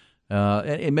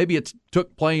 And maybe it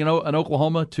took playing in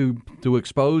Oklahoma to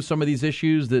expose some of these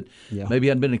issues that maybe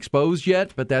hadn't been exposed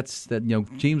yet. But that's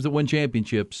teams that win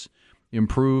championships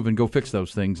improve and go fix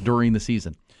those things during the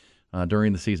season.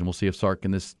 We'll see if Sark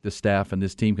and this staff and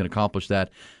this team can accomplish that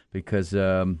because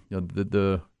they'll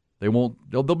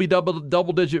be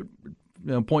double digit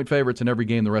point favorites in every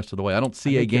game the rest of the way. I don't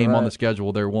see a game on the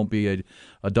schedule there won't be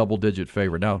a double digit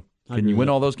favorite. Now, can you win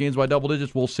all those games by double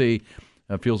digits? We'll see.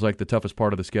 It feels like the toughest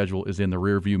part of the schedule is in the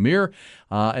rearview mirror.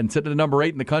 And sitting at number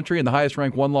 8 in the country and the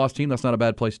highest-ranked one-loss team, that's not a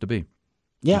bad place to be.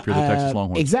 Yeah, if you're the Texas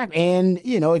Longhorns. Exactly. And,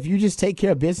 if you just take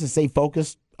care of business, stay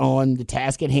focused on the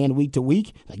task at hand week to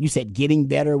week, like you said, getting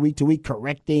better week to week,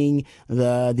 correcting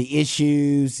the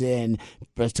issues, and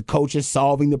as to coaches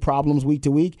solving the problems week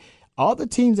to week, all the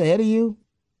teams ahead of you,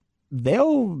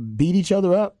 they'll beat each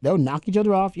other up. They'll knock each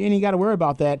other off. You ain't got to worry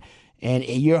about that. And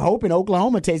you're hoping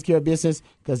Oklahoma takes care of business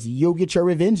because you'll get your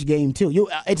revenge game, too.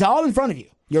 It's all in front of you.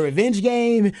 Your revenge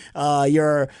game,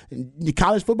 your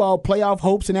college football playoff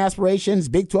hopes and aspirations,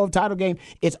 Big 12 title game,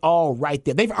 it's all right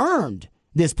there. They've earned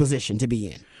this position to be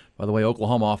in. By the way,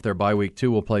 Oklahoma off their bye week,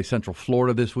 too, will play Central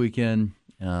Florida this weekend.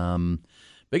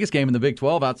 Biggest game in the Big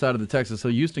 12 outside of the Texas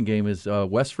Houston game is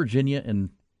West Virginia and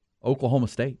Oklahoma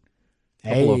State.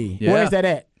 Where's that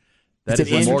at? That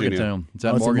is in Morgantown. It's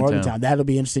at Morgantown. That'll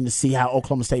be interesting to see how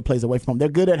Oklahoma State plays away from home. They're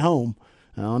good at home.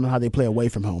 I don't know how they play away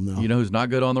from home, though. You know who's not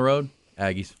good on the road?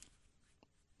 Aggies.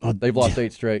 They've lost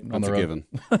 8 straight on the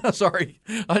road. Sorry.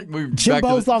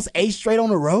 Jimbo's lost 8 straight on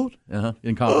the road?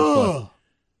 In conference play.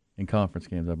 In conference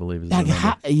games, I believe.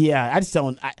 I just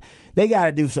don't. They got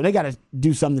to do so. They got to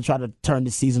do something to try to turn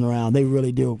the season around. They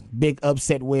really do. Big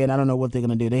upset win. I don't know what they're going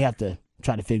to do. They have to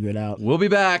try to figure it out. We'll be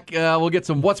back. We'll get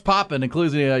some What's Poppin',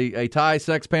 including a Ty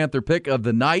Sex Panther pick of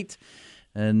the night.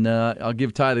 And I'll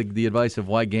give Ty the advice of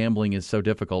why gambling is so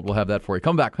difficult. We'll have that for you.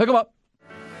 Come back. Hook 'em up.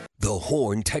 The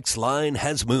Horn text line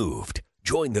has moved.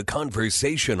 Join the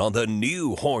conversation on the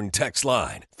new Horn text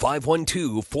line,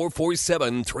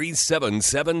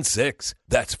 512-447-3776.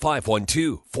 That's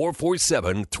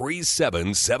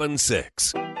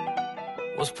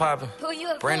 512-447-3776. What's poppin'?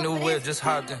 Brand new whip, just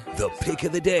hopped in. The pick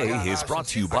of the day is brought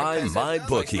to you by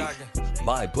MyBookie.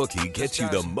 MyBookie gets you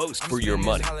the most for your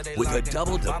money with a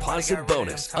double deposit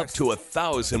bonus up to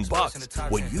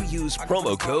 $1,000 when you use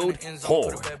promo code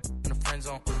HORN.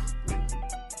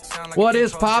 What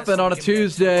is poppin' on a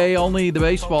Tuesday? Only the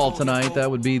baseball tonight.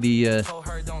 That would be the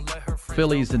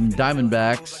Phillies and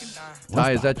Diamondbacks.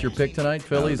 Ty, is that your pick tonight?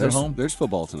 Phillies at home? There's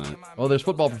football tonight. Oh, there's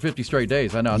football for 50 straight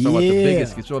days. I know. I'm talking about the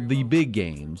biggest, so the big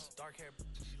games.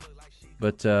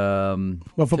 But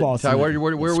football. Ty, where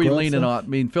are we leaning on? I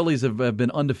mean, Phillies have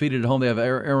been undefeated at home. They have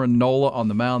Aaron Nola on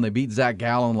the mound. They beat Zach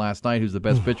Gallen last night, who's the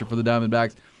best pitcher for the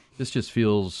Diamondbacks. This just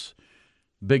feels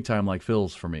big time like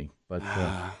Phil's for me. But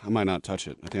I might not touch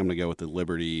it. I think I'm going to go with the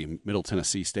Liberty Middle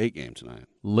Tennessee State game tonight.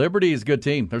 Liberty is a good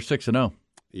team. They're 6-0.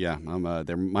 Yeah,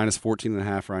 they're minus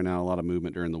 14.5 right now. A lot of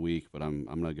movement during the week, but I'm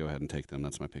going to go ahead and take them.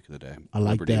 That's my pick of the day. I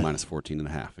like Liberty that. minus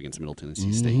 14.5 against Middle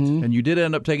Tennessee State. And you did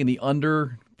end up taking the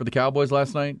under for the Cowboys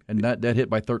last night, and that hit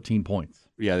by 13 points.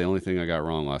 Yeah, the only thing I got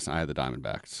wrong last night, I had the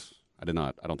Diamondbacks. I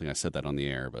don't think I said that on the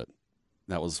air, but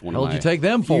that was one of my How'd you take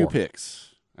them few for? picks.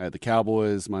 I had the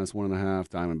Cowboys minus 1.5,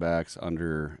 Diamondbacks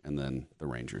under, and then the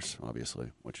Rangers,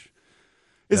 obviously, which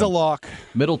is a lock.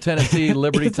 Middle Tennessee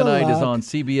Liberty It's a tonight is lock. on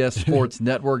CBS Sports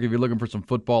Network if you're looking for some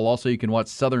football. Also, you can watch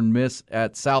Southern Miss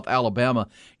at South Alabama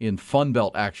in Fun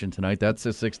Belt action tonight. That's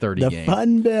a 6:30 game. The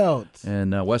Fun Belt.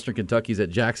 And Western Kentucky's at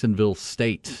Jacksonville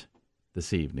State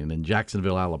this evening in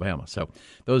Jacksonville, Alabama. So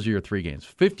those are your three games.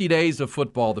 50 days of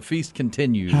football. The feast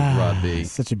continues, Rod B.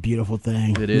 It's such a beautiful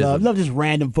thing. It is. Love just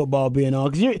random football being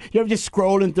on. Because you're just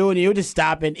scrolling through and you're just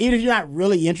stopping. Even if you're not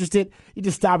really interested, you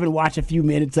just stop and watch a few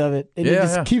minutes of it. And you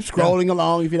just keep scrolling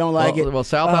along if you don't like it. Well,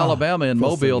 South Alabama and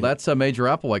feels so Mobile, good. that's Major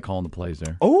Applewhite calling the plays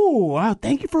there. Oh, wow.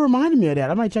 Thank you for reminding me of that.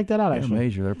 I might check that out, actually.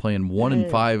 Major. They're playing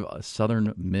 1-5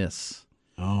 Southern Miss.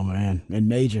 Oh, man. And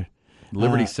Major.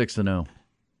 Liberty 6-0.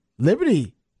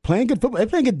 Liberty. Playing good football. They're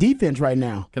playing good defense right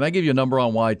now. Can I give you a number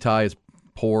on why Ty is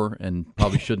poor and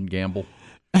probably shouldn't gamble?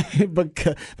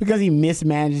 because he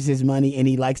mismanages his money and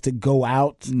he likes to go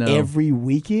out every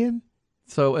weekend?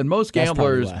 So, and most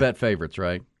gamblers bet favorites,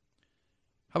 right?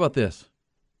 How about this?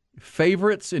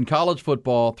 Favorites in college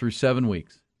football through 7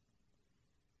 weeks.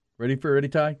 Ready,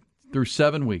 Ty? Through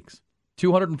 7 weeks.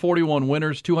 241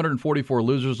 winners, 244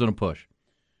 losers, and a push.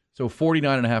 So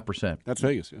 49.5%. That's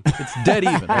Vegas. Yeah. It's dead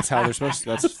even. That's how they're supposed to.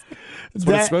 That's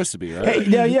what it's supposed to be, right?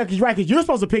 Hey, because you're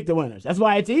supposed to pick the winners. That's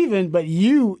why it's even. But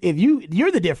you're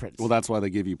the difference. Well, that's why they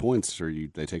give you points, or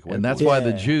they take away. And that's points. why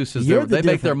the juice is they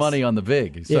make their money on the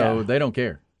vig. So they don't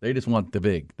care. They just want the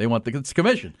vig. They want it's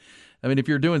commission. I mean, if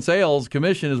you're doing sales,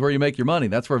 commission is where you make your money.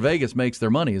 That's where Vegas makes their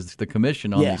money, is the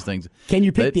commission on these things. Can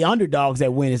you pick the underdogs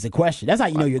that win is the question. That's how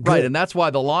you know you're good. Right, and that's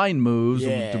why the line moves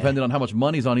depending on how much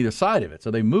money's on either side of it. So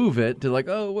they move it to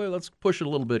let's push it a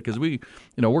little bit because we're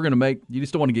going to make, you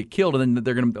just don't want to get killed, and then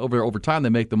they're going to, over time, they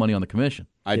make the money on the commission.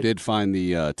 I did find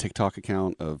the TikTok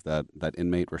account of that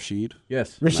inmate, Rashid.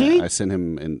 Yes. Rashid? I sent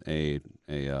him in a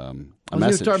I was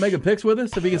going to start making pics with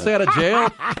us if he can stay out of jail.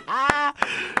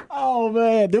 Oh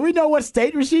man, do we know what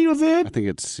state Rashid was in? I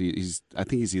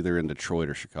think he's either in Detroit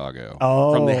or Chicago.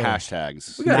 Oh, from the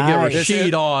hashtags. We got to get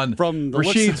Rashid on from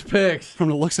Rashid's picks. From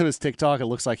the looks of his TikTok, it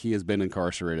looks like he has been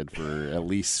incarcerated for at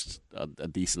least a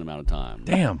decent amount of time.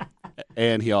 Damn.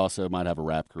 And he also might have a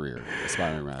rap career,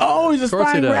 aspiring rapper. Oh, he's an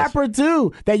aspiring rapper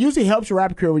too. That usually helps your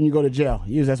rap career when you go to jail.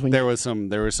 That's when there was some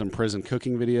prison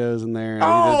cooking videos in there.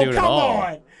 Oh, come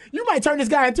on! You might turn this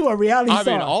guy into a reality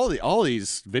star. I mean, all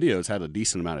these videos had a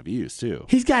decent amount of views too.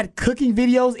 He's got cooking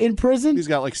videos in prison. He's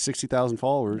got like 60,000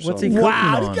 followers. What's he cooking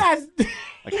on? This guy's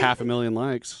like 500,000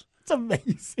 likes. It's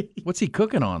amazing. What's he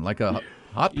cooking on? Like a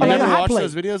hot You plate? never a hot watched plate.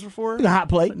 those videos before? Like a hot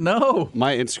plate. No.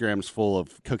 My Instagram's full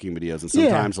of cooking videos, and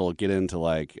sometimes they'll get into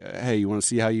like, hey, you want to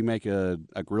see how you make a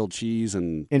grilled cheese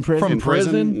in prison? From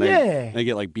prison? They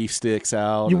get like beef sticks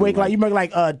out. You make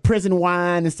prison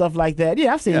wine and stuff like that.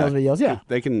 Yeah, I've seen those videos. Yeah,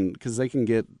 they can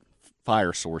get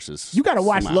fire sources. You got to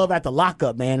watch somehow. Love at the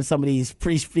Lockup, man. And some of these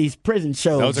prison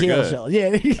shows, Those are jail good. shows.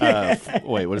 Yeah.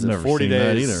 Wait, what is I've it? never 40 seen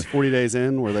that days. either. 40 days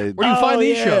in, where they. Where do you find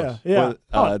these shows? Yeah.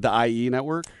 The IE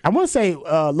network. I want to say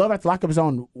Love at the Lockup is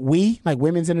on like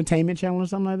Women's Entertainment Channel or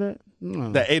something like that.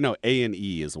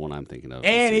 A&E is the one I'm thinking of.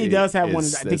 A&E does have one. I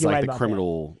think It's you're like right the about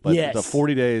criminal, that. but Yes. the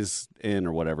 40 days in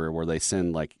or whatever, where they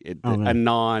send like a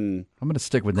non. I'm going to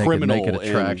stick with Criminal naked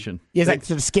attraction. Yeah, it's like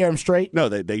to scare them straight. No,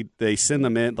 they send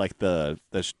them in like the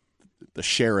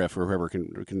sheriff or whoever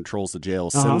controls the jail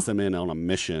sends them in on a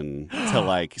mission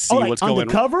to see what's going on.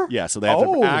 Undercover? Yeah, so they have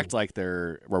to act like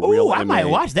they're a real inmate. I might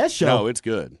watch that show. No, it's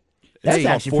good. That's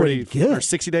actually pretty good. Or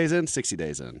 60 days in, 60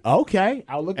 days in. Okay,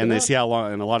 I'll look. And they see how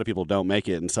long, and a lot of people don't make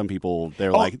it, and some people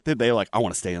they're like, I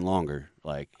want to stay in longer.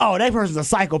 That person's a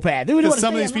psychopath. Because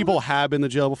some of these people have been to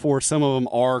jail before. Some of them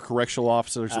are correctional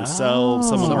officers themselves.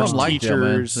 Some of them are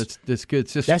teachers. It's good.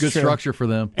 It's just good structure for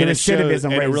them. And it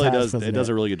really does. It does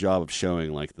a really good job of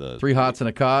showing the 3 hots and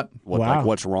a cot.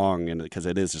 What's wrong, and because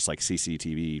it is just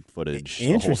CCTV footage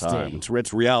the whole time.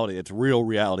 It's reality. It's real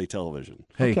reality television.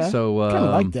 Hey, so kind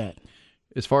of like that.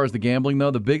 As far as the gambling, though,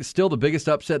 the biggest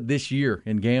upset this year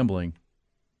in gambling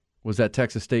was that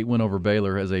Texas State win over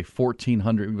Baylor as a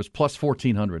 1,400. It was plus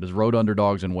 1,400 as road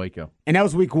underdogs in Waco. And that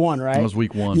was week 1, right? That was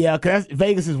week 1. Yeah, because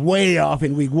Vegas is way off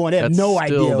in week 1. They have no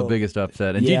idea. That's still the biggest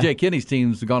upset. And G.J. Kinney's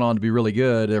team's gone on to be really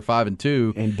good. They're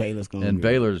 5-2. And Baylor's going. And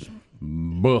Baylor's.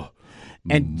 And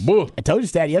I told you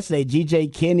that yesterday. G.J.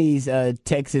 Kinney's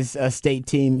Texas State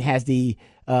team has the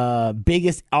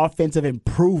biggest offensive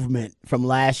improvement from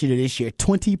last year to this year.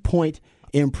 20-point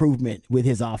improvement with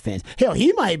his offense. Hell,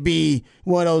 he might be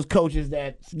one of those coaches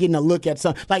that's getting a look at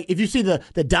some. If you see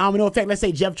the domino effect, let's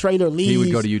say Jeff Traylor leaves. He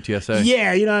would go to UTSA.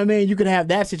 Yeah, you know what I mean? You could have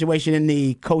that situation in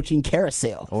the coaching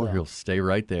carousel. Or he'll stay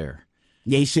right there.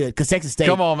 Yeah, he should, because Texas State.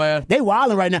 Come on, man. They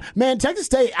wilding right now. Man, Texas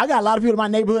State, I got a lot of people in my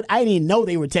neighborhood. I didn't even know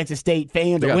they were Texas State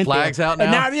fans. They got flags out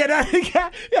now? They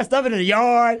got stuff in the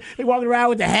yard. They walking around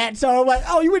with the hats on. I'm like,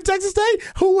 oh, you were Texas State?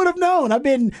 Who would have known? I've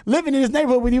been living in this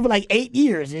neighborhood with you for 8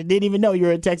 years and didn't even know you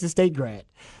were a Texas State grad.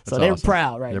 So they're awesome.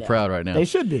 proud right now. They're proud right now. They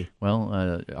should be.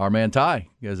 Well, our man Ty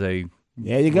is there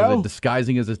you go.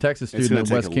 Disguising as a Texas student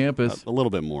at West Campus. A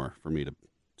little bit more for me to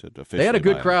they had a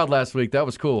good crowd last week. That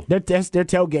was cool. Their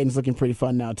tailgating's looking pretty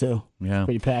fun now, too. Yeah.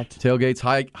 Pretty packed. Tailgate's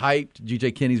hyped.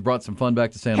 G.J. Kinney's brought some fun back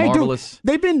to San Marvelous.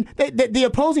 Dude, the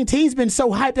opposing team's been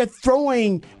so hyped. They're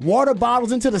throwing water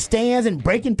bottles into the stands and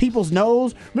breaking people's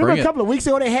nose. Remember a couple of weeks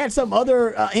ago they had some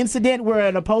other incident where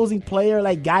an opposing player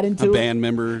got into a band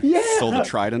member stole the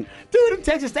trident. Dude, the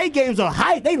Texas State games are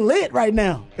hyped. They lit right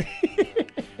now.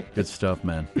 Good stuff,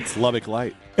 man. It's Lubbock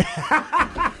Light.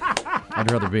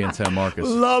 I'd rather be in San Marcos.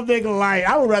 Lubbock Light.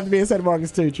 I would rather be in San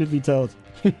Marcos, too, truth be told.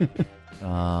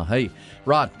 Hey,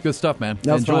 Rod, good stuff, man.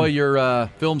 Enjoy your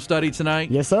film study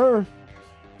tonight. Yes, sir.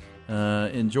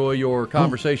 Enjoy your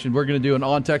conversation. We're going to do an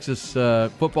On Texas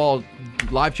football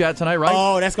live chat tonight, right?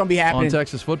 Oh, that's going to be happening. On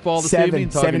Texas football this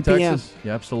evening. 7 p.m. Texas.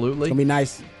 Yeah, absolutely. It's going to be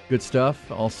nice. Good stuff.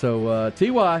 Also,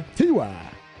 T.Y.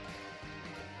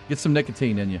 Get some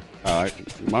nicotine in you. All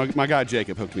right. My guy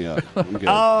Jacob hooked me up. I'm good.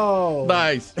 Oh.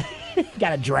 Nice.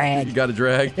 Got a drag. You got a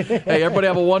drag. Hey, everybody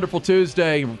have a wonderful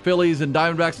Tuesday. Phillies and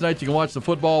Diamondbacks tonight. You can watch the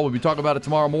football. We'll be talking about it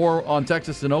tomorrow more on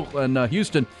Texas and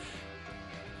Houston.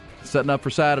 Setting up for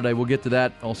Saturday. We'll get to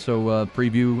that. Also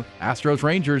preview Astros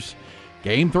Rangers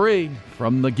Game 3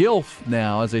 from the Gilf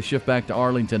now as they shift back to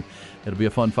Arlington. It'll be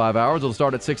a fun 5 hours. It'll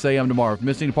start at 6 a.m. tomorrow. If you're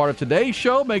missing a part of today's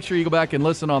show, make sure you go back and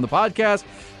listen on the podcast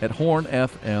at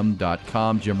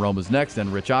hornfm.com. Jim Rome is next,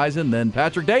 then Rich Eisen, then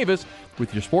Patrick Davis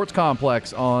with your Sports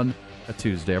Complex on a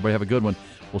Tuesday. Everybody have a good one.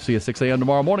 We'll see you at 6 a.m.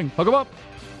 tomorrow morning. Hook 'em up.